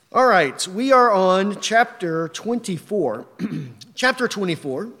All right, we are on chapter 24. Chapter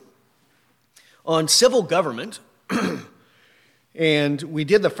 24 on civil government. And we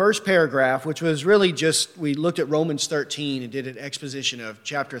did the first paragraph, which was really just, we looked at Romans 13 and did an exposition of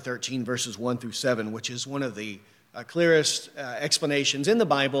chapter 13, verses 1 through 7, which is one of the clearest explanations in the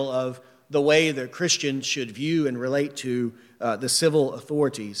Bible of the way that Christians should view and relate to the civil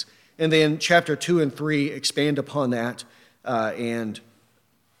authorities. And then chapter 2 and 3 expand upon that, and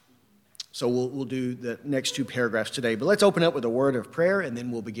so we'll do the next two paragraphs today. But let's open up with a word of prayer, and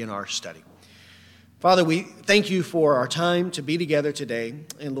then we'll begin our study. Father, we thank you for our time to be together today.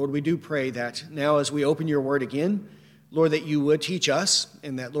 And Lord, we do pray that now as we open your word again, Lord, that you would teach us,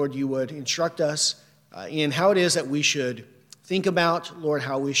 and that, Lord, you would instruct us in how it is that we should think about, Lord,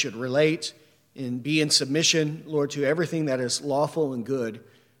 how we should relate and be in submission, Lord, to everything that is lawful and good,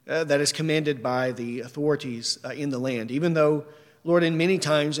 that is commanded by the authorities in the land. Even though, Lord, in many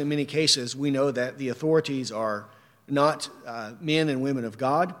times, in many cases, we know that the authorities are not men and women of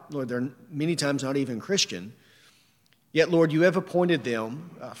God. Lord, they're many times not even Christian. Yet, Lord, you have appointed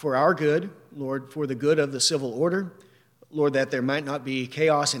them for our good, Lord, for the good of the civil order, Lord, that there might not be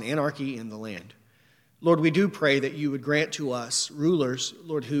chaos and anarchy in the land. Lord, we do pray that you would grant to us rulers,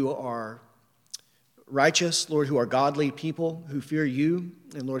 Lord, who are righteous, Lord, who are godly people, who fear you,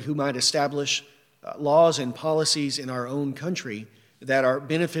 and Lord, who might establish laws and policies in our own country that are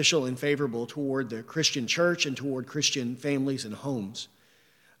beneficial and favorable toward the Christian church and toward Christian families and homes.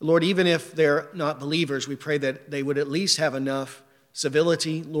 Lord, even if they're not believers, we pray that they would at least have enough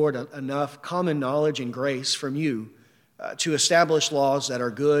civility, Lord, enough common knowledge and grace from you to establish laws that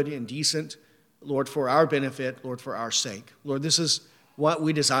are good and decent, Lord, for our benefit, Lord, for our sake. Lord, this is what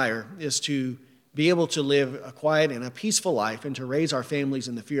we desire, is to be able to live a quiet and a peaceful life and to raise our families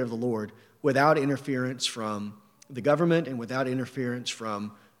in the fear of the Lord without interference from the government and without interference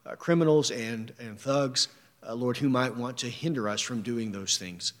from criminals and thugs, Lord, who might want to hinder us from doing those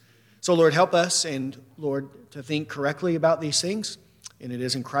things. So, Lord, help us, and, Lord, to think correctly about these things. And it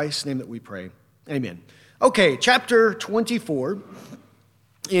is in Christ's name that we pray. Amen. Okay, chapter 24,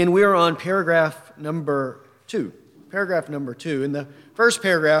 and we are on paragraph number 2. Paragraph number 2. And the first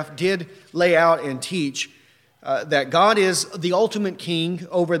paragraph did lay out and teach that God is the ultimate king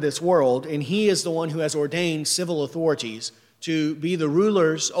over this world, and he is the one who has ordained civil authorities to be the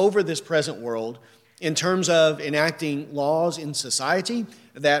rulers over this present world in terms of enacting laws in society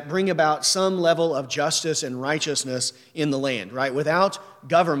that bring about some level of justice and righteousness in the land, right? Without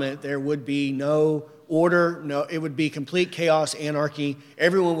government, there would be no order, it would be complete chaos, anarchy.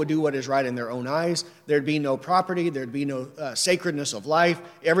 Everyone would do what is right in their own eyes. There'd be no property. There'd be no sacredness of life.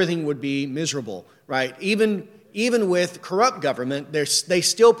 Everything would be miserable, right? Even with corrupt government, they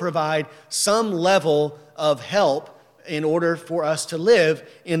still provide some level of help in order for us to live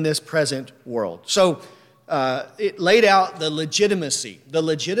in this present world. So it laid out the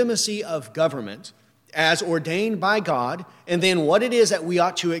legitimacy of government as ordained by God, and then what it is that we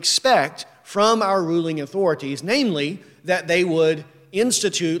ought to expect from our ruling authorities, namely that they would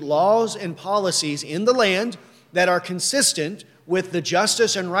institute laws and policies in the land that are consistent with the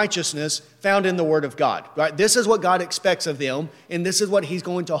justice and righteousness found in the Word of God. Right? This is what God expects of them, and this is what he's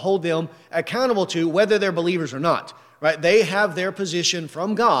going to hold them accountable to, whether they're believers or not. Right? They have their position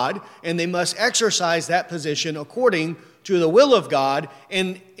from God, and they must exercise that position according to the will of God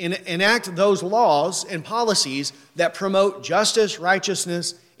and enact those laws and policies that promote justice,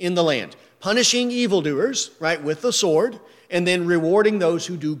 righteousness in the land. Punishing evildoers, right, with the sword, and then rewarding those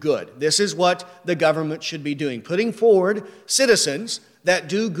who do good. This is what the government should be doing. Putting forward citizens that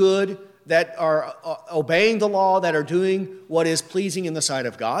do good, that are obeying the law, that are doing what is pleasing in the sight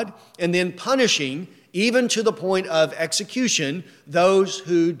of God, and then punishing, even to the point of execution, those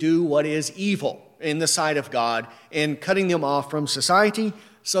who do what is evil in the sight of God, and cutting them off from society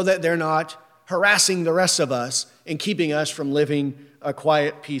so that they're not harassing the rest of us and keeping us from living a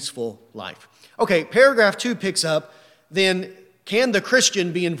quiet, peaceful life. Okay, paragraph 2 picks up, then can the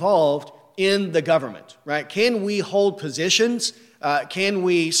Christian be involved in the government, right? Can we hold positions? Can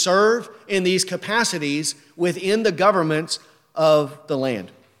we serve in these capacities within the governments of the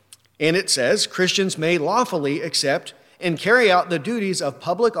land? And it says, Christians may lawfully accept and carry out the duties of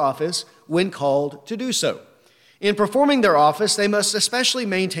public office when called to do so. In performing their office, they must especially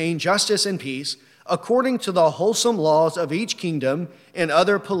maintain justice and peace according to the wholesome laws of each kingdom and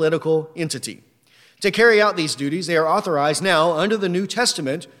other political entity. To carry out these duties, they are authorized now under the New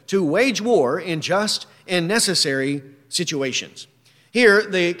Testament to wage war in just and necessary situations. Here,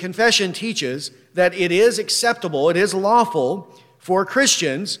 the confession teaches that it is acceptable, it is lawful for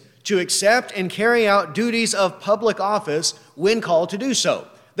Christians to accept and carry out duties of public office when called to do so.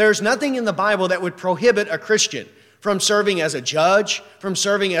 There's nothing in the Bible that would prohibit a Christian from serving as a judge, from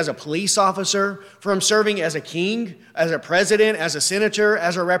serving as a police officer, from serving as a king, as a president, as a senator,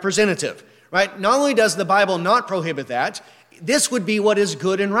 as a representative, right? Not only does the Bible not prohibit that, this would be what is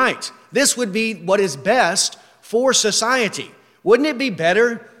good and right. This would be what is best for society. Wouldn't it be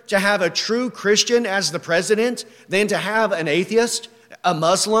better to have a true Christian as the president than to have an atheist, a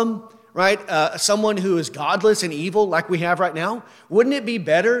Muslim, right? Someone who is godless and evil like we have right now? Wouldn't it be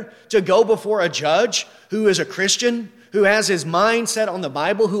better to go before a judge who is a Christian, who has his mind set on the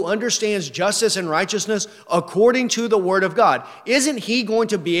Bible, who understands justice and righteousness according to the Word of God? Isn't he going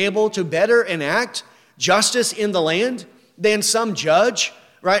to be able to better enact justice in the land than some judge,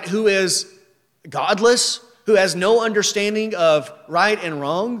 right, who is godless, who has no understanding of right and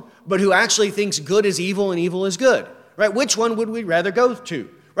wrong, but who actually thinks good is evil and evil is good, right? Which one would we rather go to?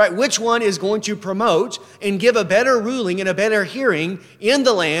 Right, which one is going to promote and give a better ruling and a better hearing in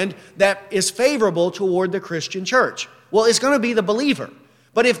the land that is favorable toward the Christian church? Well, it's going to be the believer.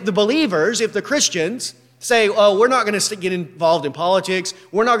 But if the believers, if the Christians say, oh, we're not going to get involved in politics,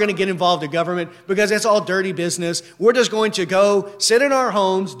 we're not going to get involved in government because it's all dirty business, we're just going to go sit in our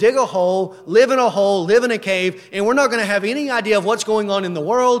homes, dig a hole, live in a cave, and we're not going to have any idea of what's going on in the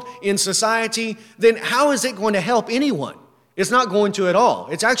world, in society, then how is it going to help anyone? It's not going to at all.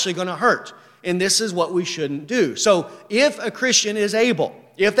 It's actually going to hurt. And this is what we shouldn't do. So if a Christian is able,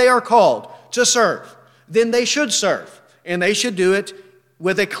 if they are called to serve, then they should serve. And they should do it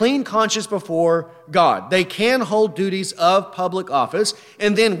with a clean conscience before God. They can hold duties of public office.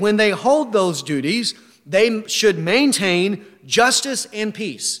 And then when they hold those duties, they should maintain justice and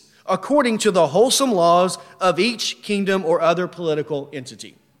peace according to the wholesome laws of each kingdom or other political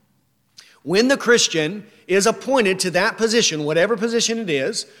entity. When the Christian is appointed to that position, whatever position it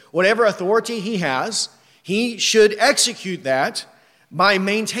is, whatever authority he has, he should execute that by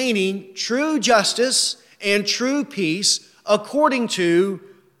maintaining true justice and true peace according to,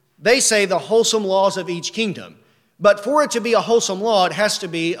 they say, the wholesome laws of each kingdom. But for it to be a wholesome law, it has to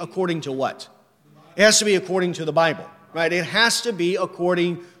be according to what? It has to be according to the Bible, right? It has to be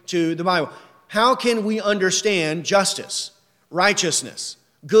according to the Bible. How can we understand justice, righteousness,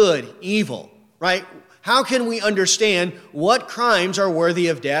 good, evil, right? How can we understand what crimes are worthy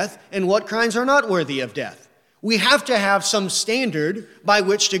of death and what crimes are not worthy of death? We have to have some standard by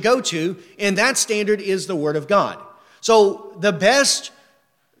which to go to, and that standard is the Word of God. So the best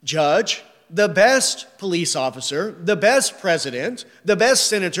judge, the best police officer, the best president, the best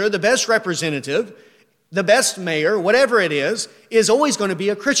senator, the best representative, the best mayor, whatever it is always going to be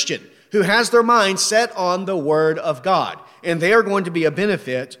a Christian who has their mind set on the Word of God. And they are going to be a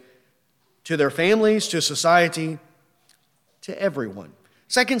benefit to their families, to society, to everyone.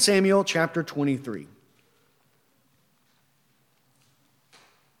 2 Samuel chapter 23.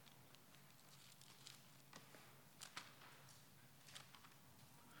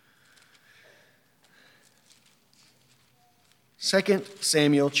 Second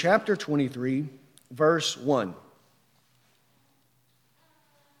Samuel chapter 23, verse 1.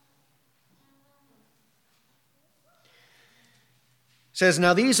 Says,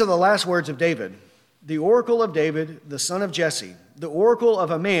 now these are the last words of David, the oracle of David, the son of Jesse, the oracle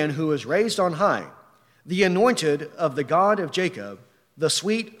of a man who was raised on high, the anointed of the God of Jacob, the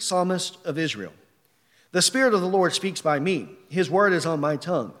sweet psalmist of Israel. The Spirit of the Lord speaks by me. His word is on my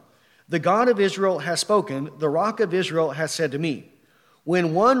tongue. The God of Israel has spoken. The rock of Israel has said to me,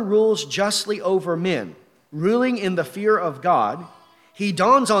 when one rules justly over men, ruling in the fear of God, he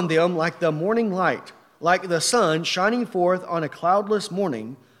dawns on them like the morning light, like the sun shining forth on a cloudless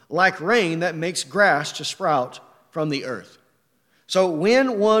morning, like rain that makes grass to sprout from the earth. So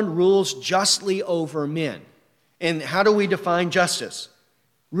when one rules justly over men, and how do we define justice?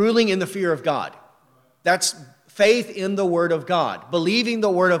 Ruling in the fear of God. That's faith in the Word of God, believing the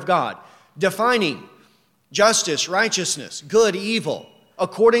Word of God, defining justice, righteousness, good, evil,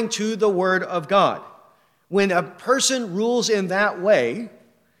 according to the Word of God. When a person rules in that way,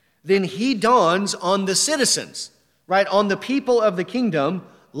 then he dawns on the citizens, right, on the people of the kingdom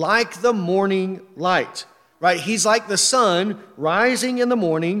like the morning light, right? He's like the sun rising in the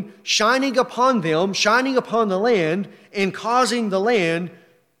morning, shining upon them, shining upon the land, and causing the land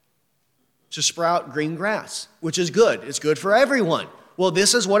to sprout green grass, which is good. It's good for everyone. Well,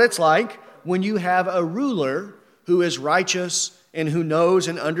 this is what it's like when you have a ruler who is righteous and who knows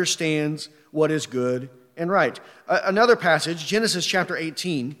and understands what is good and right. Another passage, Genesis chapter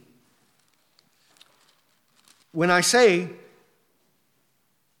 18. When I say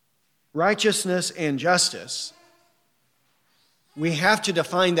righteousness and justice, we have to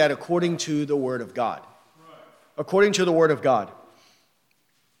define that according to the Word of God. According to the Word of God.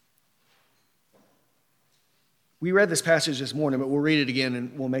 We read this passage this morning, but we'll read it again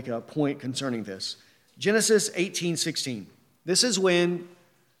and we'll make a point concerning this. Genesis 18:16. This is when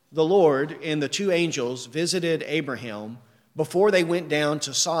the Lord and the two angels visited Abraham before they went down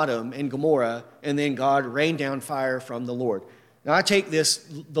to Sodom and Gomorrah, and then God rained down fire from the Lord. Now I take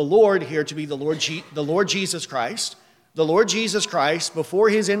the Lord here to be the Lord Jesus Christ. The Lord Jesus Christ, before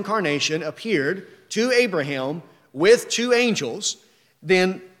his incarnation, appeared to Abraham with two angels.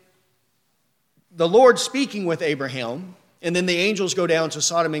 Then the Lord speaking with Abraham, and then the angels go down to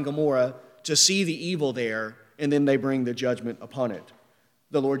Sodom and Gomorrah to see the evil there, and then they bring the judgment upon it.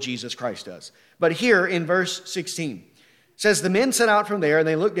 The Lord Jesus Christ does. But here in verse 16, it says, the men set out from there, and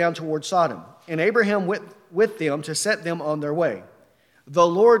they looked down toward Sodom, and Abraham went with them to set them on their way. The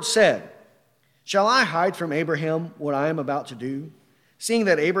Lord said, shall I hide from Abraham what I am about to do, seeing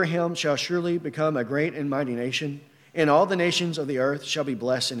that Abraham shall surely become a great and mighty nation, and all the nations of the earth shall be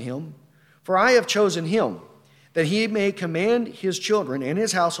blessed in him? For I have chosen him, that he may command his children and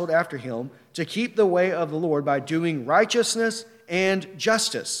his household after him to keep the way of the Lord by doing righteousness and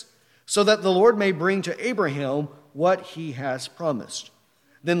justice, so that the Lord may bring to Abraham what he has promised.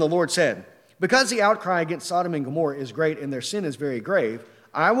 Then the Lord said, because the outcry against Sodom and Gomorrah is great and their sin is very grave,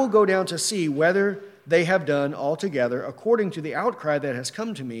 I will go down to see whether they have done altogether according to the outcry that has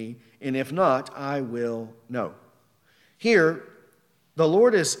come to me, and if not, I will know. Here, the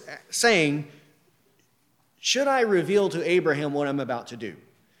Lord is saying, should I reveal to Abraham what I'm about to do?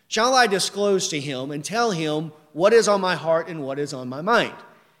 Shall I disclose to him and tell him what is on my heart and what is on my mind?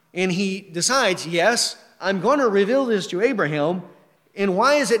 And he decides, yes, I'm going to reveal this to Abraham. And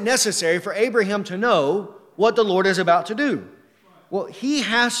why is it necessary for Abraham to know what the Lord is about to do? Well, he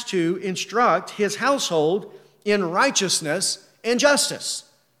has to instruct his household in righteousness and justice.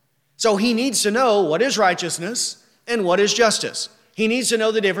 So he needs to know what is righteousness and what is justice. He needs to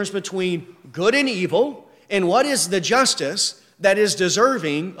know the difference between good and evil, and what is the justice that is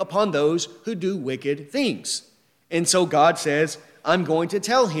deserving upon those who do wicked things. And so God says, I'm going to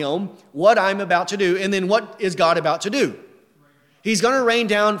tell him what I'm about to do. And then what is God about to do? He's going to rain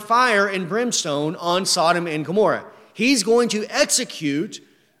down fire and brimstone on Sodom and Gomorrah. He's going to execute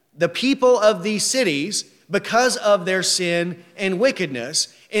the people of these cities because of their sin and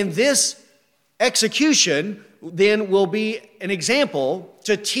wickedness. And this execution then will be an example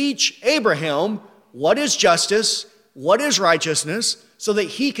to teach Abraham what is justice, what is righteousness, so that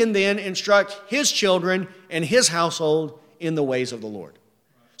he can then instruct his children and his household in the ways of the Lord.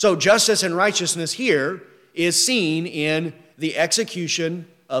 So justice and righteousness here is seen in the execution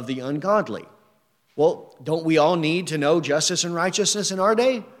of the ungodly. Well, don't we all need to know justice and righteousness in our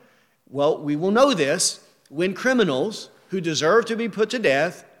day? Well, we will know this when criminals who deserve to be put to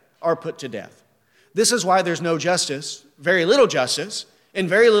death are put to death. This is why there's no justice, very little justice, and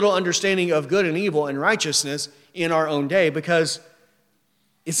very little understanding of good and evil and righteousness in our own day, because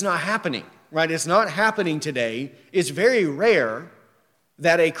it's not happening, right? It's not happening today. It's very rare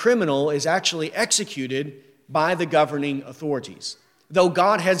that a criminal is actually executed by the governing authorities. Though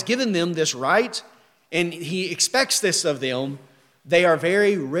God has given them this right, and he expects this of them, they are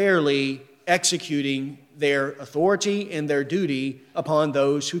very rarely executing their authority and their duty upon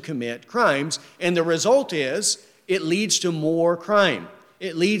those who commit crimes. And the result is it leads to more crime.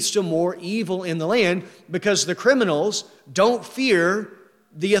 It leads to more evil in the land because the criminals don't fear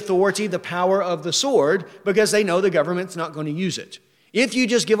the authority, the power of the sword, because they know the government's not going to use it. If you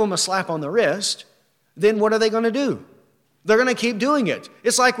just give them a slap on the wrist, then what are they going to do? They're going to keep doing it.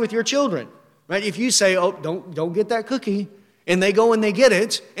 It's like with your children, right? If you say, oh, don't get that cookie, and they go and they get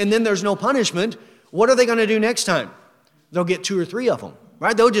it, and then there's no punishment, what are they going to do next time? They'll get 2 or 3 of them,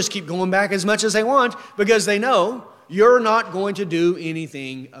 right? They'll just keep going back as much as they want because they know you're not going to do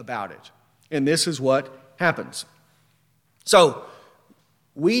anything about it. And this is what happens. So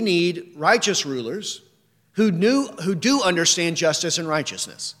we need righteous rulers who do understand justice and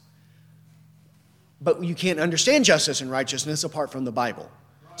righteousness. But you can't understand justice and righteousness apart from the Bible.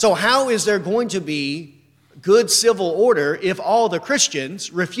 So how is there going to be good civil order if all the Christians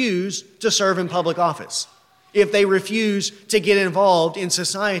refuse to serve in public office? If they refuse to get involved in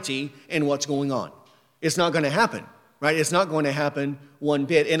society and what's going on? It's not going to happen, right? It's not going to happen one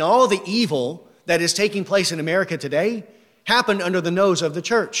bit. And all the evil that is taking place in America today happened under the nose of the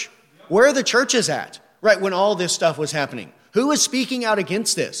church. Where are the churches at, right, when all this stuff was happening? Who was speaking out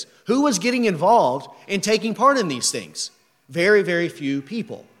against this? Who was getting involved and taking part in these things? Very, very few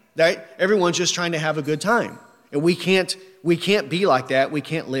people. Right? Everyone's just trying to have a good time. And we can't be like that. We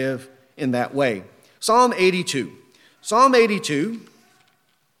can't live in that way. Psalm 82. Psalm 82.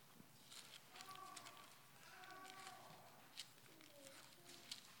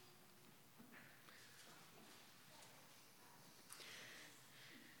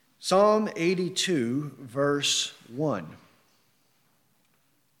 Psalm 82, verse 1.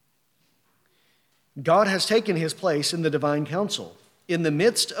 God has taken his place in the divine council. In the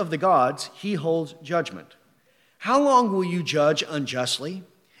midst of the gods, he holds judgment. How long will you judge unjustly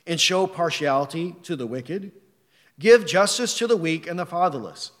and show partiality to the wicked? Give justice to the weak and the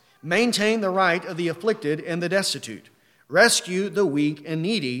fatherless. Maintain the right of the afflicted and the destitute. Rescue the weak and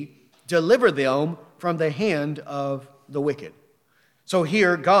needy. Deliver them from the hand of the wicked. So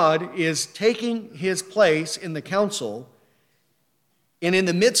here, God is taking his place in the council and in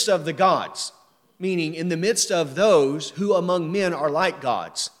the midst of the gods, meaning in the midst of those who among men are like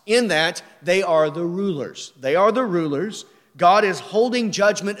gods, in that they are the rulers. They are the rulers. God is holding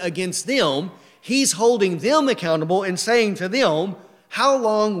judgment against them. He's holding them accountable and saying to them, how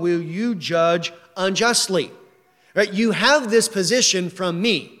long will you judge unjustly? Right? You have this position from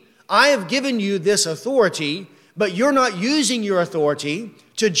me. I have given you this authority, but you're not using your authority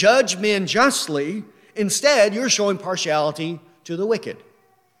to judge men justly. Instead, you're showing partiality to the wicked.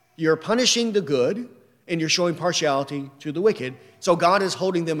 You're punishing the good, and you're showing partiality to the wicked. So God is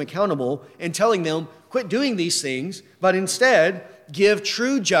holding them accountable and telling them, quit doing these things, but instead give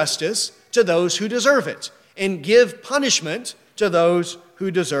true justice to those who deserve it, and give punishment to those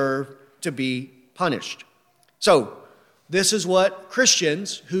who deserve to be punished. So this is what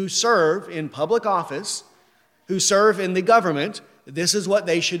Christians who serve in public office, who serve in the government, this is what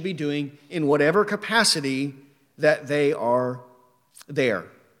they should be doing in whatever capacity that they are there,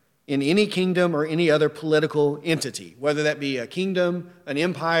 in any kingdom or any other political entity, whether that be a kingdom, an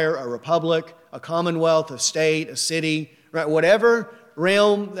empire, a republic, a commonwealth, a state, a city, right? Whatever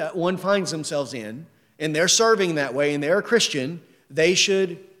realm that one finds themselves in, and they're serving that way, and they're a Christian, they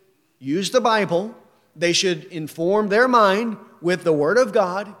should use the Bible. They should inform their mind with the Word of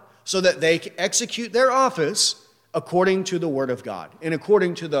God so that they can execute their office according to the Word of God and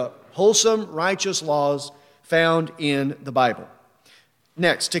according to the wholesome, righteous laws found in the Bible.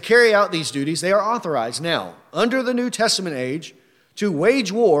 Next, to carry out these duties, they are authorized now, under the New Testament age, to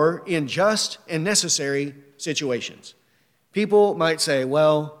wage war in just and necessary situations. People might say,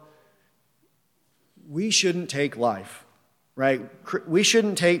 well, we shouldn't take life, right? We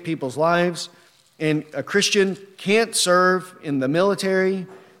shouldn't take people's lives, and a Christian can't serve in the military.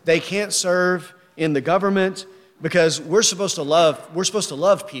 They can't serve in the government because we're supposed to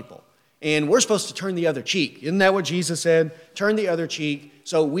love people. And we're supposed to turn the other cheek. Isn't that what Jesus said? Turn the other cheek,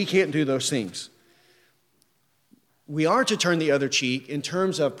 so we can't do those things. We are to turn the other cheek in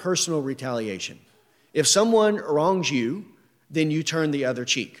terms of personal retaliation. If someone wrongs you, then you turn the other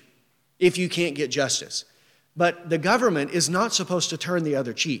cheek if you can't get justice. But the government is not supposed to turn the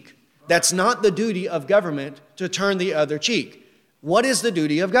other cheek. That's not the duty of government to turn the other cheek. What is the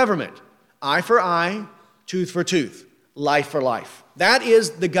duty of government? Eye for eye, tooth for tooth, life for life. That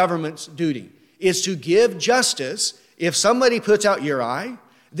is the government's duty, is to give justice. If somebody puts out your eye,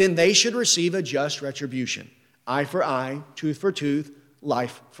 then they should receive a just retribution. Eye for eye, tooth for tooth,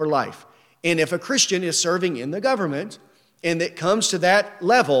 life for life. And if a Christian is serving in the government and it comes to that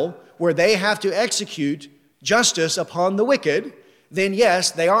level where they have to execute justice upon the wicked, then yes,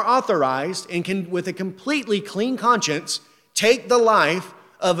 they are authorized and can, with a completely clean conscience, take the life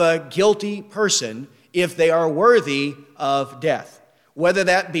of a guilty person if they are worthy of death. Whether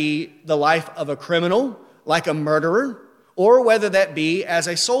that be the life of a criminal, like a murderer, or whether that be as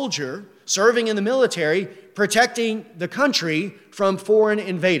a soldier serving in the military, protecting the country from foreign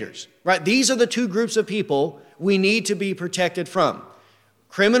invaders. Right? These are the two groups of people we need to be protected from.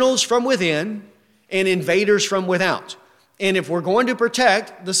 Criminals from within and invaders from without. And if we're going to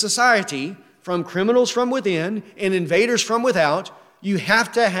protect the society from criminals from within and invaders from without, you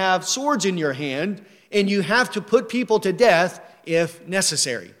have to have swords in your hand and you have to put people to death if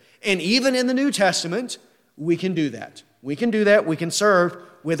necessary. And even in the New Testament, we can do that. We can do that. We can serve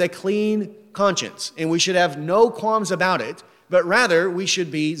with a clean conscience. And we should have no qualms about it, but rather we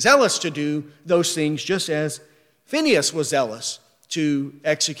should be zealous to do those things just as Phinehas was zealous to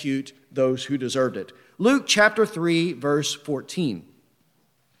execute those who deserved it. Luke chapter 3, verse 14.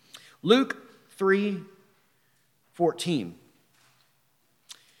 Luke 3:14.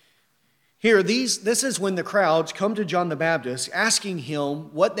 Here, this is when the crowds come to John the Baptist asking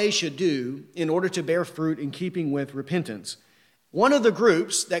him what they should do in order to bear fruit in keeping with repentance. One of the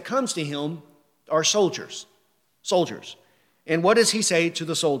groups that comes to him are soldiers. And what does he say to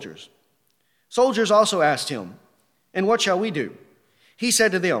the soldiers? Soldiers also asked him, "And what shall we do?" He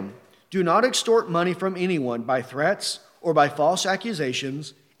said to them, "Do not extort money from anyone by threats or by false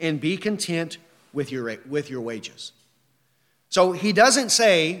accusations, and be content with your wages." So he doesn't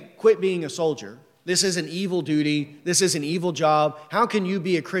say, quit being a soldier. This is an evil duty. This is an evil job. How can you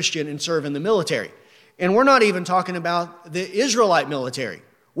be a Christian and serve in the military? And we're not even talking about the Israelite military.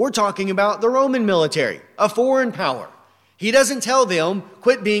 We're talking about the Roman military, a foreign power. He doesn't tell them,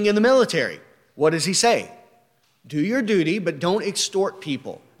 quit being in the military. What does he say? Do your duty, but don't extort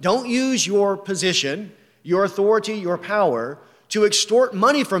people. Don't use your position, your authority, your power to extort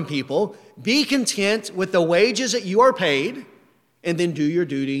money from people. Be content with the wages that you are paid, and then do your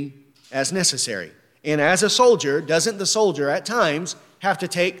duty as necessary. And as a soldier, doesn't the soldier at times have to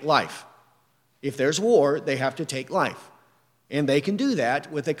take life? If there's war, they have to take life. And they can do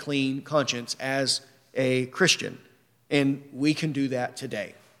that with a clean conscience as a Christian. And we can do that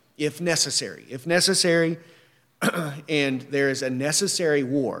today, if necessary. If necessary, and there is a necessary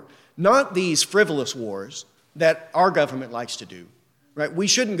war. Not these frivolous wars that our government likes to do. Right? We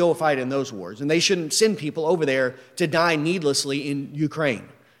shouldn't go fight in those wars, and they shouldn't send people over there to die needlessly in Ukraine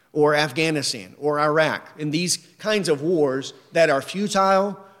or Afghanistan or Iraq, in these kinds of wars that are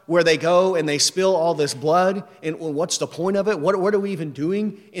futile, where they go and they spill all this blood, and what's the point of it? What are we even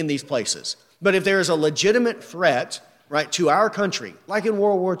doing in these places? But if there is a legitimate threat, right, to our country, like in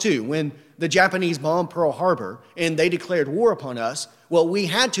World War II, when the Japanese bombed Pearl Harbor and they declared war upon us, well, we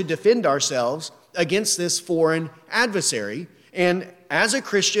had to defend ourselves against this foreign adversary. And as a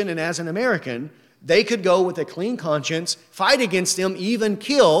Christian and as an American, they could go with a clean conscience, fight against them, even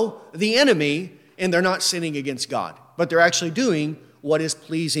kill the enemy, and they're not sinning against God. But they're actually doing what is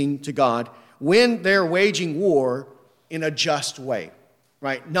pleasing to God when they're waging war in a just way,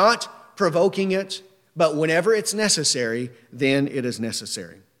 right? Not provoking it, but whenever it's necessary, then it is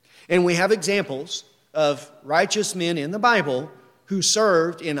necessary. And we have examples of righteous men in the Bible who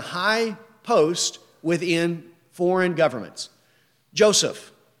served in high posts within foreign governments.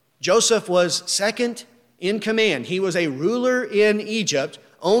 Joseph was second in command. He was a ruler in Egypt,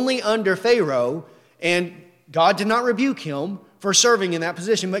 only under Pharaoh, and God did not rebuke him for serving in that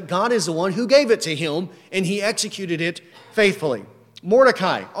position, but God is the one who gave it to him, and he executed it faithfully.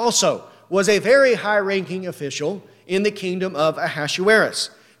 Mordecai also was a very high-ranking official in the kingdom of Ahasuerus.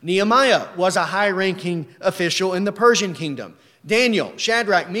 Nehemiah was a high-ranking official in the Persian kingdom. Daniel,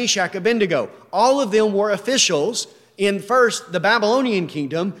 Shadrach, Meshach, Abednego, all of them were officials in first the Babylonian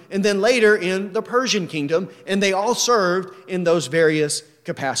kingdom and then later in the Persian kingdom, and they all served in those various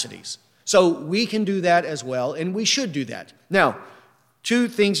capacities. So we can do that as well, and we should do that. Now, two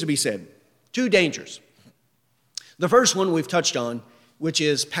things to be said, two dangers. The first one we've touched on, which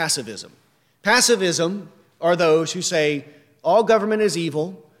is passivism. Passivism are those who say all government is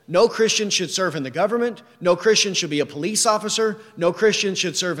evil, no Christian should serve in the government, no Christian should be a police officer, no Christian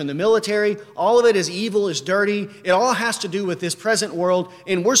should serve in the military, all of it is evil, is dirty, it all has to do with this present world,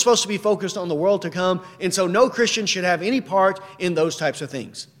 and we're supposed to be focused on the world to come, and so no Christian should have any part in those types of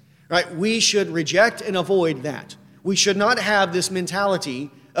things. Right? We should reject and avoid that. We should not have this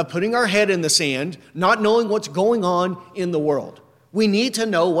mentality of putting our head in the sand, not knowing what's going on in the world. We need to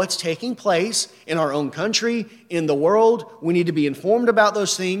know what's taking place in our own country, in the world. We need to be informed about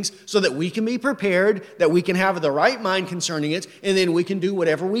those things so that we can be prepared, that we can have the right mind concerning it, and then we can do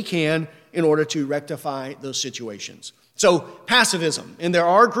whatever we can in order to rectify those situations. So, pacifism. And there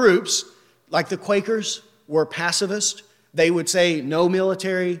are groups, like the Quakers were pacifist. They would say no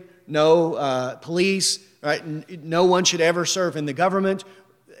military, no police, right? No one should ever serve in the government.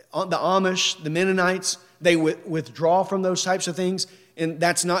 The Amish, the Mennonites, they withdraw from those types of things, and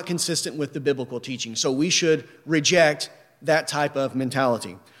that's not consistent with the biblical teaching. So we should reject that type of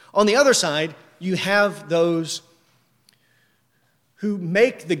mentality. On the other side, you have those who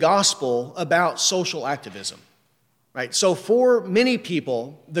make the gospel about social activism, right? So for many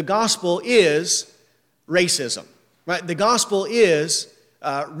people, the gospel is racism, right? The gospel is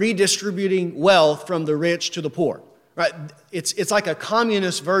redistributing wealth from the rich to the poor. Right? It's like a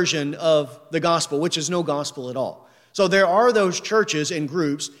communist version of the gospel, which is no gospel at all. So there are those churches and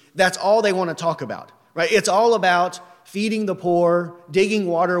groups, that's all they want to talk about. Right? It's all about feeding the poor, digging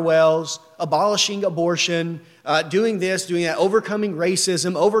water wells, abolishing abortion, doing this, doing that, overcoming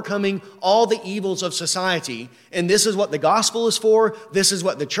racism, overcoming all the evils of society. And this is what the gospel is for. This is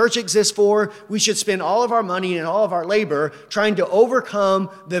what the church exists for. We should spend all of our money and all of our labor trying to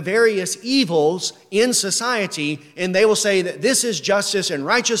overcome the various evils in society. And they will say that this is justice and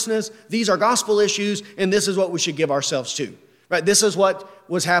righteousness. These are gospel issues, and this is what we should give ourselves to. Right? This is what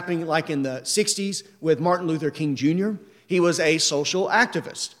was happening like in the 60s with Martin Luther King Jr. He was a social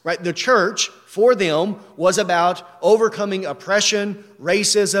activist, right? The church, for them, was about overcoming oppression,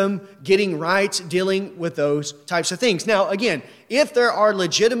 racism, getting rights, dealing with those types of things. Now, again, if there are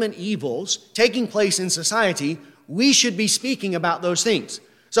legitimate evils taking place in society, we should be speaking about those things.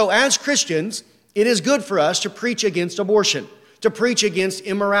 So as Christians, It is good for us to preach against abortion, to preach against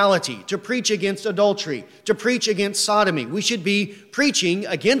immorality, to preach against adultery, to preach against sodomy. We should be preaching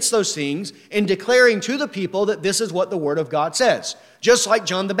against those things and declaring to the people that this is what the Word of God says. Just like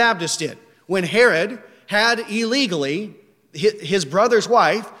John the Baptist did. When Herod had illegally his brother's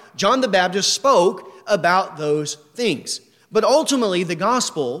wife, John the Baptist spoke about those things. But ultimately, the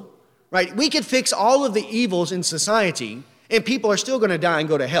gospel, right, we could fix all of the evils in society and people are still going to die and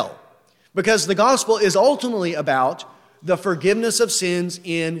go to hell. Because the gospel is ultimately about the forgiveness of sins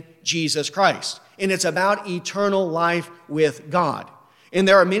in Jesus Christ. And it's about eternal life with God. And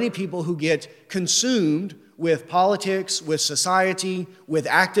there are many people who get consumed with politics, with society, with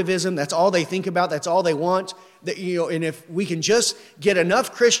activism. That's all they think about. That's all they want. And if we can just get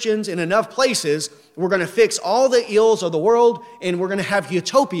enough Christians in enough places, we're going to fix all the ills of the world and we're going to have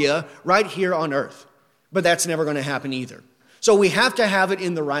utopia right here on earth. But that's never going to happen either. So we have to have it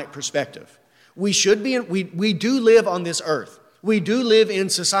in the right perspective. We do live on this earth. We do live in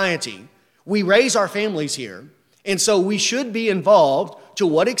society. We raise our families here. And so we should be involved to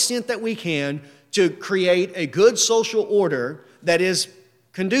what extent that we can to create a good social order that is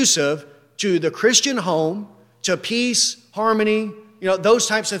conducive to the Christian home, to peace, harmony, those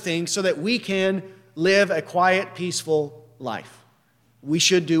types of things so that we can live a quiet, peaceful life. We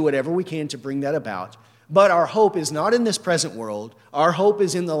should do whatever we can to bring that about. But our hope is not in this present world. Our hope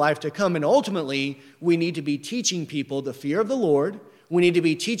is in the life to come. And ultimately, we need to be teaching people the fear of the Lord. We need to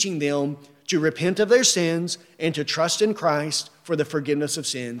be teaching them to repent of their sins and to trust in Christ for the forgiveness of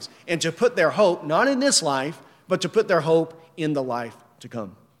sins and to put their hope not in this life, but to put their hope in the life to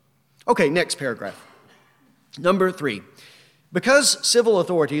come. Okay, next paragraph. Number 3. Because civil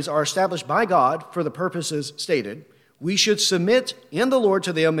authorities are established by God for the purposes stated, we should submit in the Lord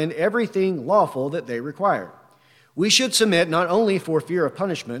to them in everything lawful that they require. We should submit not only for fear of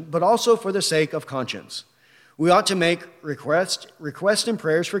punishment, but also for the sake of conscience. We ought to make requests and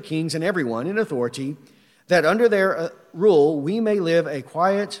prayers for kings and everyone in authority, that under their rule we may live a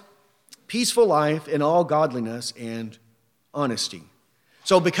quiet, peaceful life in all godliness and honesty.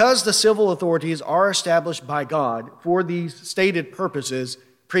 So because the civil authorities are established by God for these stated purposes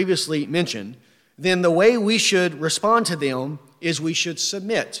previously mentioned, then the way we should respond to them is we should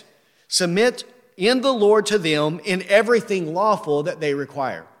submit. Submit in the Lord to them in everything lawful that they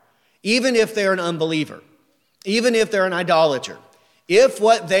require. Even if they're an unbeliever, even if they're an idolater. If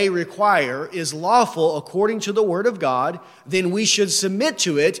what they require is lawful according to the Word of God, then we should submit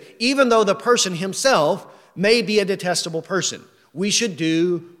to it, even though the person himself may be a detestable person. We should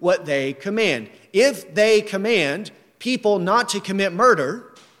do what they command. If they command people not to commit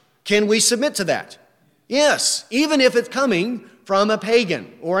murder, can we submit to that? Yes, even if it's coming from a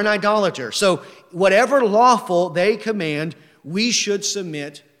pagan or an idolater. So whatever lawful they command, we should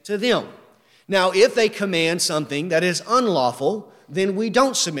submit to them. Now, if they command something that is unlawful, then we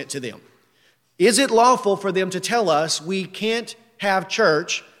don't submit to them. Is it lawful for them to tell us we can't have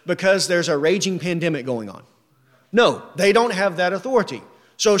church because there's a raging pandemic going on? No, they don't have that authority.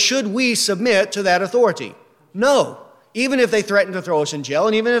 So should we submit to that authority? No. Even if they threaten to throw us in jail,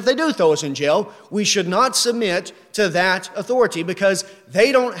 and even if they do throw us in jail, we should not submit to that authority because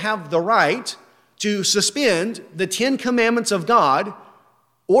they don't have the right to suspend the 10 Commandments of God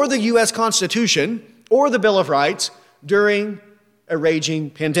or the U.S. Constitution or the Bill of Rights during a raging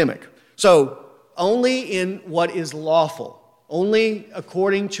pandemic. So only in what is lawful, only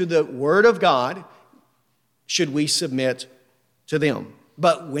according to the Word of God should we submit to them.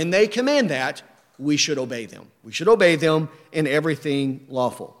 But when they command that, we should obey them. We should obey them in everything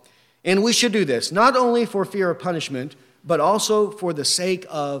lawful. And we should do this not only for fear of punishment, but also for the sake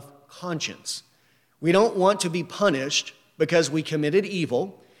of conscience. We don't want to be punished because we committed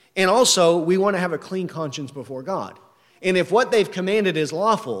evil, and also we want to have a clean conscience before God. And if what they've commanded is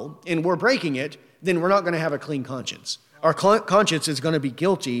lawful and we're breaking it, then we're not going to have a clean conscience. Our conscience is going to be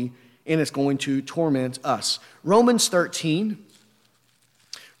guilty and it's going to torment us. Romans 13.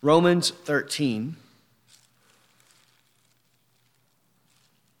 Romans 13.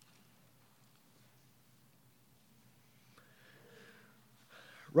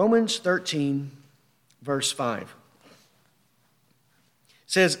 Romans 13, verse 5.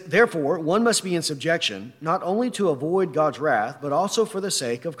 Says, therefore, one must be in subjection, not only to avoid God's wrath, but also for the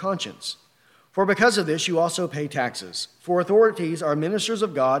sake of conscience. For because of this you also pay taxes. For authorities are ministers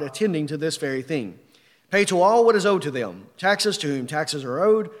of God, attending to this very thing. Pay to all what is owed to them, taxes to whom taxes are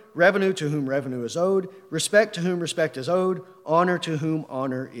owed, revenue to whom revenue is owed, respect to whom respect is owed, honor to whom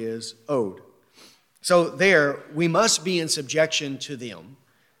honor is owed. So there, we must be in subjection to them,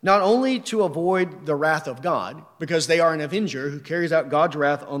 not only to avoid the wrath of God, because they are an avenger who carries out God's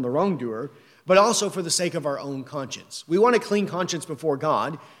wrath on the wrongdoer, but also for the sake of our own conscience. We want a clean conscience before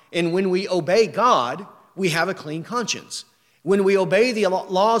God, and when we obey God, we have a clean conscience. When we obey the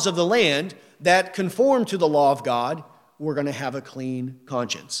laws of the land that conform to the law of God, we're going to have a clean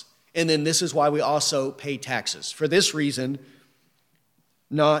conscience. And then this is why we also pay taxes. For this reason,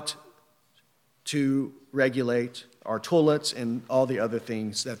 not to regulate our toilets and all the other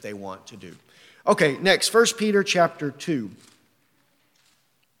things that they want to do. Okay, next, 1 Peter chapter 2.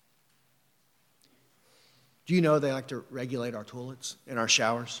 Do you know they like to regulate our toilets and our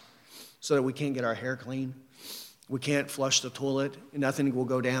showers so that we can't get our hair clean? We can't flush the toilet and nothing will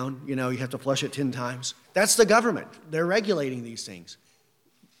go down. You have to flush it 10 times. That's the government. They're regulating these things.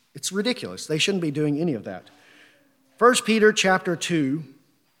 It's ridiculous. They shouldn't be doing any of that. 1 Peter chapter 2,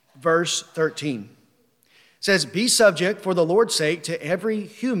 verse 13 says, "Be subject for the Lord's sake to every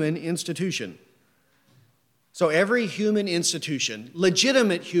human institution." So every human institution,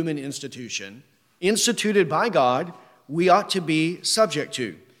 legitimate human institution, instituted by God, we ought to be subject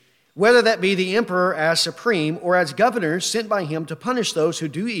to, whether that be the emperor as supreme or as governors sent by him to punish those who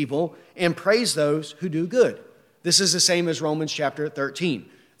do evil and praise those who do good. This is the same as Romans chapter 13.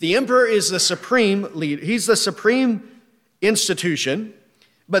 The emperor is the supreme leader. He's the supreme institution,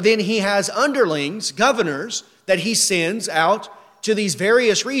 but then he has underlings, governors, that he sends out to these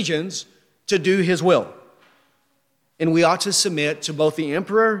various regions to do his will. And we ought to submit to both the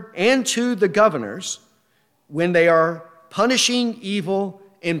emperor and to the governors when they are punishing evil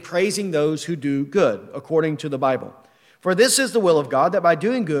and praising those who do good, according to the Bible. For this is the will of God, that by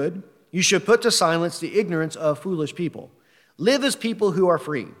doing good, you should put to silence the ignorance of foolish people. Live as people who are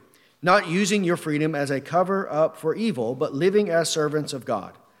free, not using your freedom as a cover up for evil, but living as servants of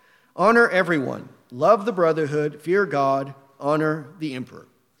God. Honor everyone, love the brotherhood, fear God, honor the emperor.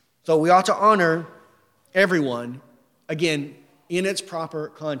 So we ought to honor everyone, again, in its proper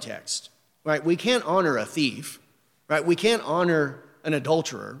context, right? We can't honor a thief, right? We can't honor an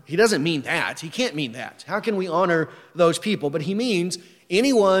adulterer. He doesn't mean that. He can't mean that. How can we honor those people? But he means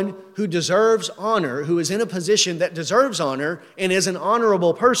anyone who deserves honor, who is in a position that deserves honor and is an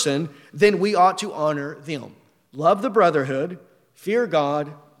honorable person, then we ought to honor them. Love the brotherhood, fear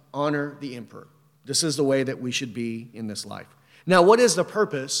God, honor the emperor. This is the way that we should be in this life. Now, what is the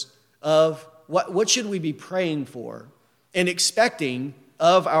purpose of, what should we be praying for and expecting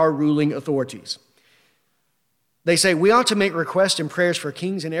of our ruling authorities? They say we ought to make requests and prayers for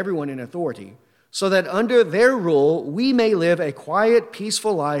kings and everyone in authority, so that under their rule we may live a quiet,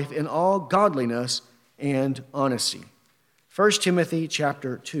 peaceful life in all godliness and honesty. 1 Timothy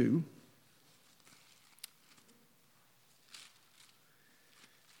chapter 2.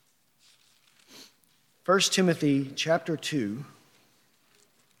 First Timothy chapter 2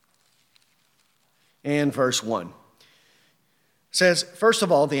 and verse 1. Says, "First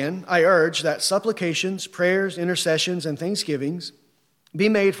of all, then, I urge that supplications, prayers, intercessions, and thanksgivings be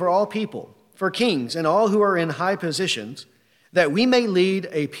made for all people, for kings and all who are in high positions, that we may lead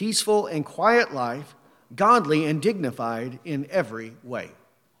a peaceful and quiet life, godly and dignified in every way."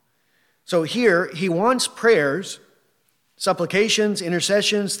 So here, he wants prayers, supplications,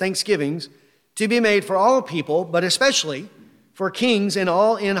 intercessions, thanksgivings to be made for all people, but especially for kings and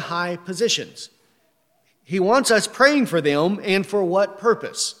all in high positions. He wants us praying for them, and for what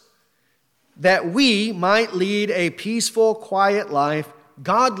purpose? That we might lead a peaceful, quiet life,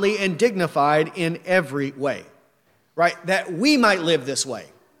 godly and dignified in every way. Right? That we might live this way.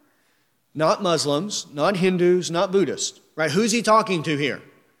 Not Muslims, not Hindus, not Buddhists. Right? Who's he talking to here?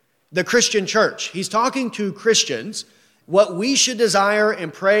 The Christian church. He's talking to Christians. What we should desire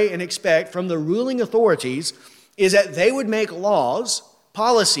and pray and expect from the ruling authorities is that they would make laws,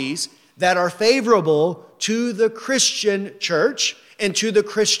 policies, that are favorable to the Christian church and to the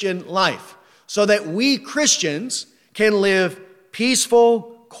Christian life, so that we Christians can live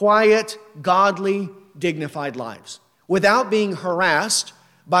peaceful, quiet, godly, dignified lives without being harassed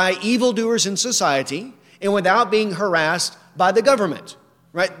by evildoers in society and without being harassed by the government,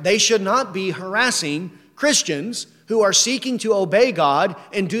 right? They should not be harassing Christians who are seeking to obey God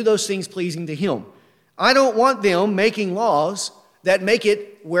and do those things pleasing to Him. I don't want them making laws that make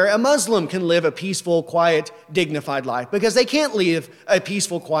it where a Muslim can live a peaceful, quiet, dignified life, because they can't live a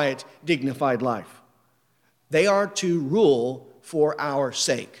peaceful, quiet, dignified life. They are to rule for our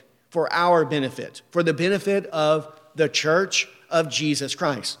sake, for our benefit, for the benefit of the church of Jesus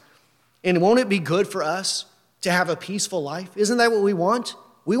Christ. And won't it be good for us to have a peaceful life? Isn't that what we want?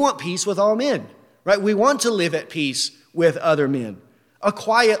 We want peace with all men, right? We want to live at peace with other men. A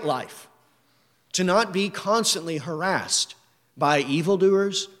quiet life, to not be constantly harassed by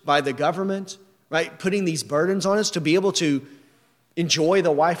evildoers, by the government, right? Putting these burdens on us, to be able to enjoy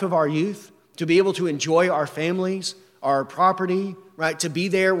the wife of our youth, to be able to enjoy our families, our property, right? To be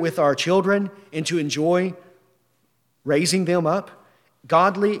there with our children and to enjoy raising them up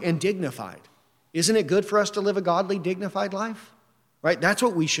godly and dignified. Isn't it good for us to live a godly, dignified life? Right? That's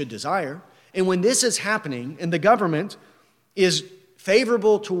what we should desire. And when this is happening and the government is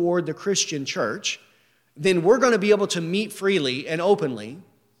favorable toward the Christian church, then we're going to be able to meet freely and openly,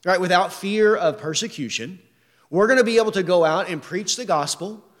 right, without fear of persecution. We're going to be able to go out and preach the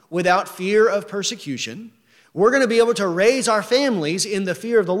gospel without fear of persecution. We're going to be able to raise our families in the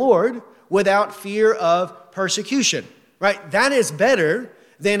fear of the Lord without fear of persecution, right? That is better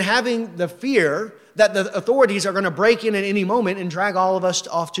than having the fear that the authorities are going to break in at any moment and drag all of us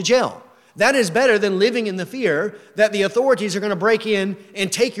off to jail. That is better than living in the fear that the authorities are going to break in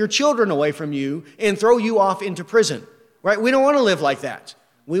and take your children away from you and throw you off into prison, right? We don't want to live like that.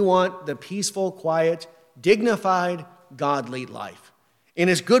 We want the peaceful, quiet, dignified, godly life. And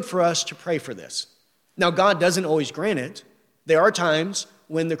it's good for us to pray for this. Now, God doesn't always grant it. There are times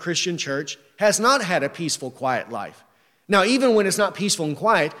when the Christian church has not had a peaceful, quiet life. Now, even when it's not peaceful and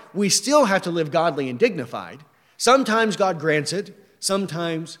quiet, we still have to live godly and dignified. Sometimes God grants it,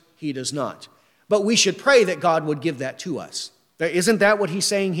 sometimes He does not. But we should pray that God would give that to us. Isn't that what He's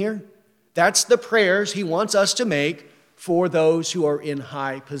saying here? That's the prayers He wants us to make for those who are in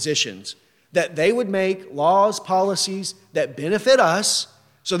high positions. That they would make laws, policies that benefit us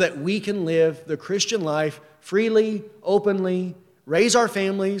so that we can live the Christian life freely, openly, raise our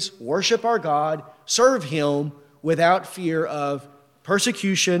families, worship our God, serve Him without fear of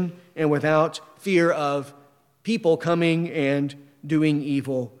persecution and without fear of people coming and doing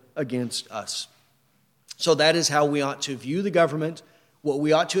evil against us. So that is how we ought to view the government, what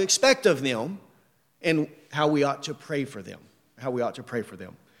we ought to expect of them, and how we ought to pray for them.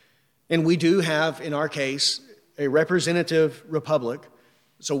 And we do have, in our case, a representative republic.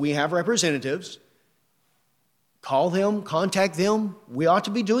 So we have representatives. Call them, contact them. We ought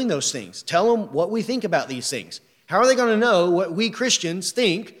to be doing those things. Tell them what we think about these things. How are they going to know what we Christians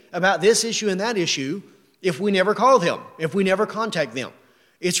think about this issue and that issue if we never call them, if we never contact them?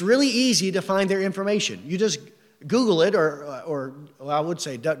 It's really easy to find their information. You just Google it, or I would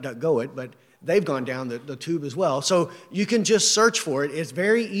say DuckDuckGo it, but they've gone down the tube as well. So you can just search for it. It's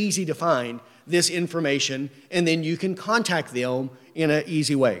very easy to find this information, and then you can contact them in an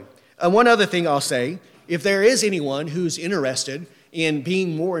easy way. One other thing I'll say, if there is anyone who's interested in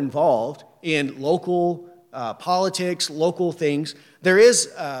being more involved in local politics, local things, there's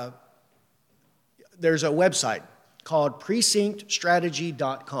a website called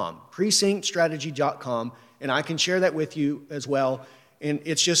precinctstrategy.com, precinctstrategy.com, and I can share that with you as well. And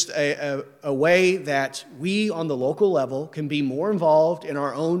it's just a way that we on the local level can be more involved in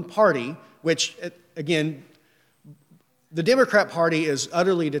our own party, which, again, the Democrat Party is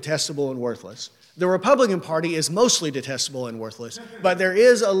utterly detestable and worthless. The Republican Party is mostly detestable and worthless, but there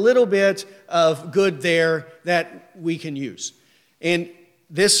is a little bit of good there that we can use. And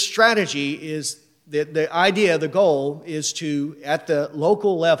this strategy is, the idea, the goal is to, at the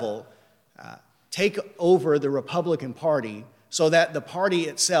local level, take over the Republican Party so that the party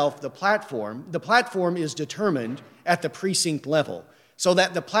itself, the platform is determined at the precinct level, so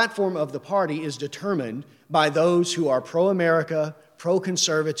that the platform of the party is determined by those who are pro-America,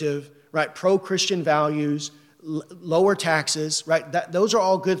 pro-conservative, right, pro-Christian values, lower taxes, right? Those are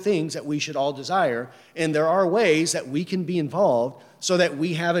all good things that we should all desire, and there are ways that we can be involved so that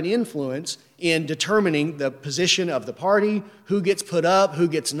we have an influence in determining the position of the party, who gets put up, who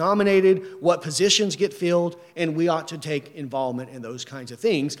gets nominated, what positions get filled, and we ought to take involvement in those kinds of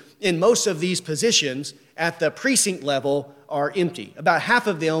things. And most of these positions at the precinct level are empty. About half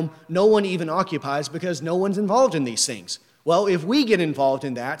of them no one even occupies because no one's involved in these things. Well, if we get involved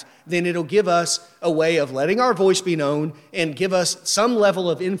in that, then it'll give us a way of letting our voice be known and give us some level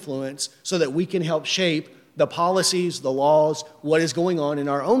of influence so that we can help shape the policies, the laws, what is going on in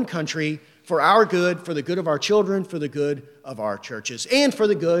our own country for our good, for the good of our children, for the good of our churches, and for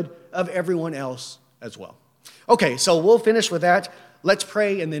the good of everyone else as well. Okay, so we'll finish with that. Let's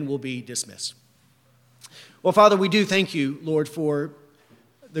pray, and then we'll be dismissed. Well, Father, we do thank you, Lord, for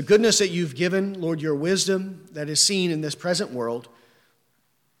the goodness that you've given, Lord, your wisdom that is seen in this present world.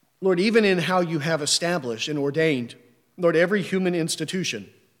 Lord, even in how you have established and ordained, Lord, every human institution.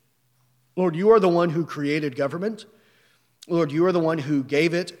 Lord, you are the one who created government. Lord, you are the one who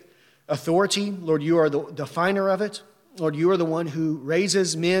gave it authority. Lord, you are the definer of it. Lord, you are the one who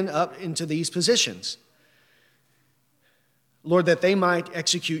raises men up into these positions. Lord, that they might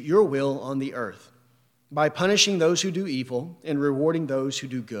execute your will on the earth by punishing those who do evil and rewarding those who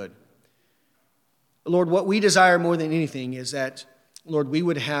do good. Lord, what we desire more than anything is that, Lord, we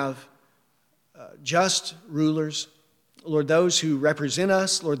would have just rulers, Lord, those who represent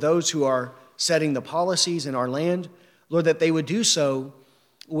us, Lord, those who are setting the policies in our land, Lord, that they would do so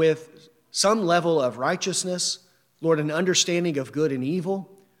with some level of righteousness, Lord, an understanding of good and evil,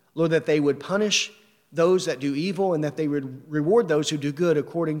 Lord, that they would punish those that do evil and that they would reward those who do good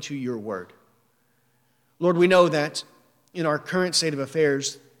according to your word. Lord, we know that in our current state of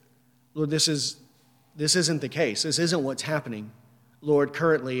affairs, Lord, this isn't the case. This isn't what's happening, Lord,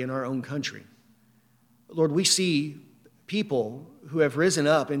 currently in our own country. Lord, we see people who have risen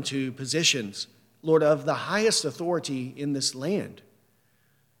up into positions, Lord, of the highest authority in this land,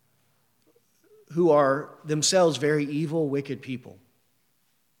 who are themselves very evil, wicked people,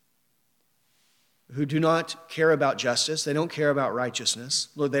 who do not care about justice. They don't care about righteousness.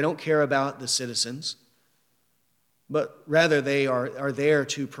 Lord, they don't care about the citizens, but rather they are there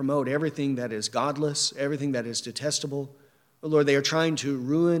to promote everything that is godless, everything that is detestable. But Lord, they are trying to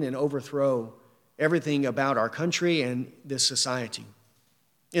ruin and overthrow everything about our country and this society.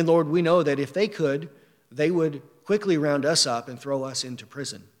 And Lord, we know that if they could, they would quickly round us up and throw us into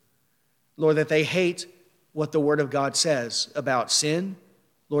prison. Lord, that they hate what the Word of God says about sin,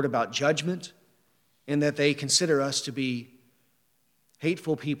 Lord, about judgment, and that they consider us to be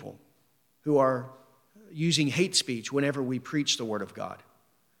hateful people who are using hate speech whenever we preach the Word of God.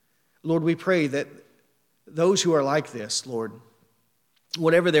 Lord, we pray that those who are like this, Lord,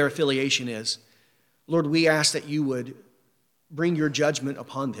 whatever their affiliation is, Lord, we ask that you would bring your judgment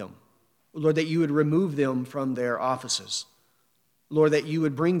upon them. Lord, that you would remove them from their offices. Lord, that you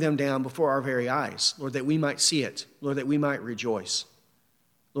would bring them down before our very eyes. Lord, that we might see it. Lord, that we might rejoice.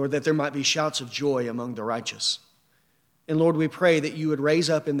 Lord, that there might be shouts of joy among the righteous. And Lord, we pray that you would raise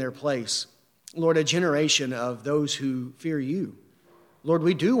up in their place, Lord, a generation of those who fear you. Lord,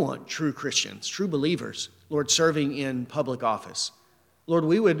 we do want true Christians, true believers, Lord, serving in public office. Lord,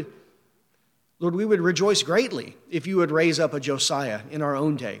 we would rejoice greatly if you would raise up a Josiah in our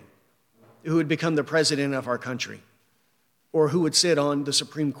own day who would become the president of our country, or who would sit on the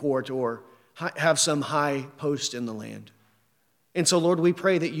Supreme Court or have some high post in the land. And so, Lord, we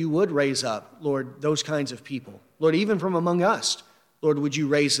pray that you would raise up, Lord, those kinds of people. Lord, even from among us, Lord, would you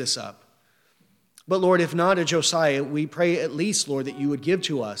raise this up? But Lord, if not a Josiah, we pray at least, Lord, that you would give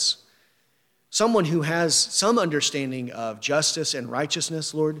to us someone who has some understanding of justice and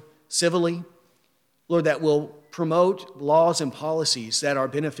righteousness, Lord, civilly, Lord, that will promote laws and policies that are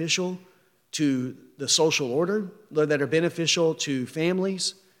beneficial to the social order, Lord, that are beneficial to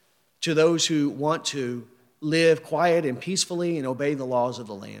families, to those who want to live quiet and peacefully and obey the laws of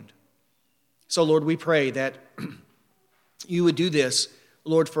the land. So, Lord, we pray that you would do this,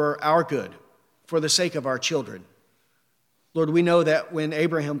 Lord, for our good, for the sake of our children. Lord, we know that when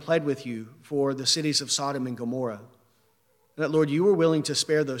Abraham pled with you for the cities of Sodom and Gomorrah, that, Lord, you were willing to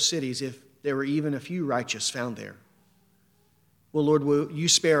spare those cities if there were even a few righteous found there. Well, Lord, will you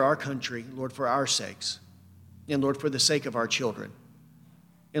spare our country, Lord, for our sakes, and Lord, for the sake of our children.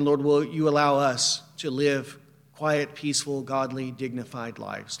 And Lord, will you allow us to live quiet, peaceful, godly, dignified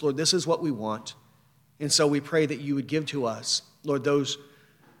lives. Lord, this is what we want. And so we pray that you would give to us, Lord, those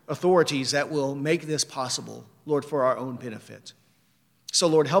authorities that will make this possible, Lord, for our own benefit. So,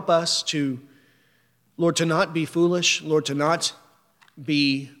 Lord, help us to, Lord, to not be foolish, Lord, to not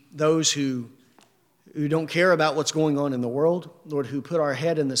be those who don't care about what's going on in the world, Lord, who put our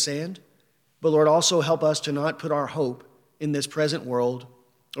head in the sand. But Lord, also help us to not put our hope in this present world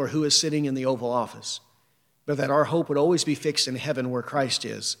or who is sitting in the Oval Office, but that our hope would always be fixed in heaven where Christ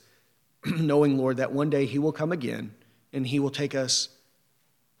is, knowing, Lord, that one day he will come again and he will take us,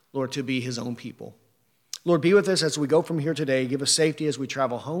 Lord, to be his own people. Lord, be with us as we go from here today. Give us safety as we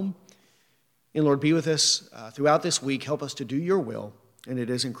travel home. And Lord, be with us throughout this week. Help us to do your will. And it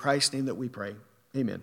is in Christ's name that we pray. Amen.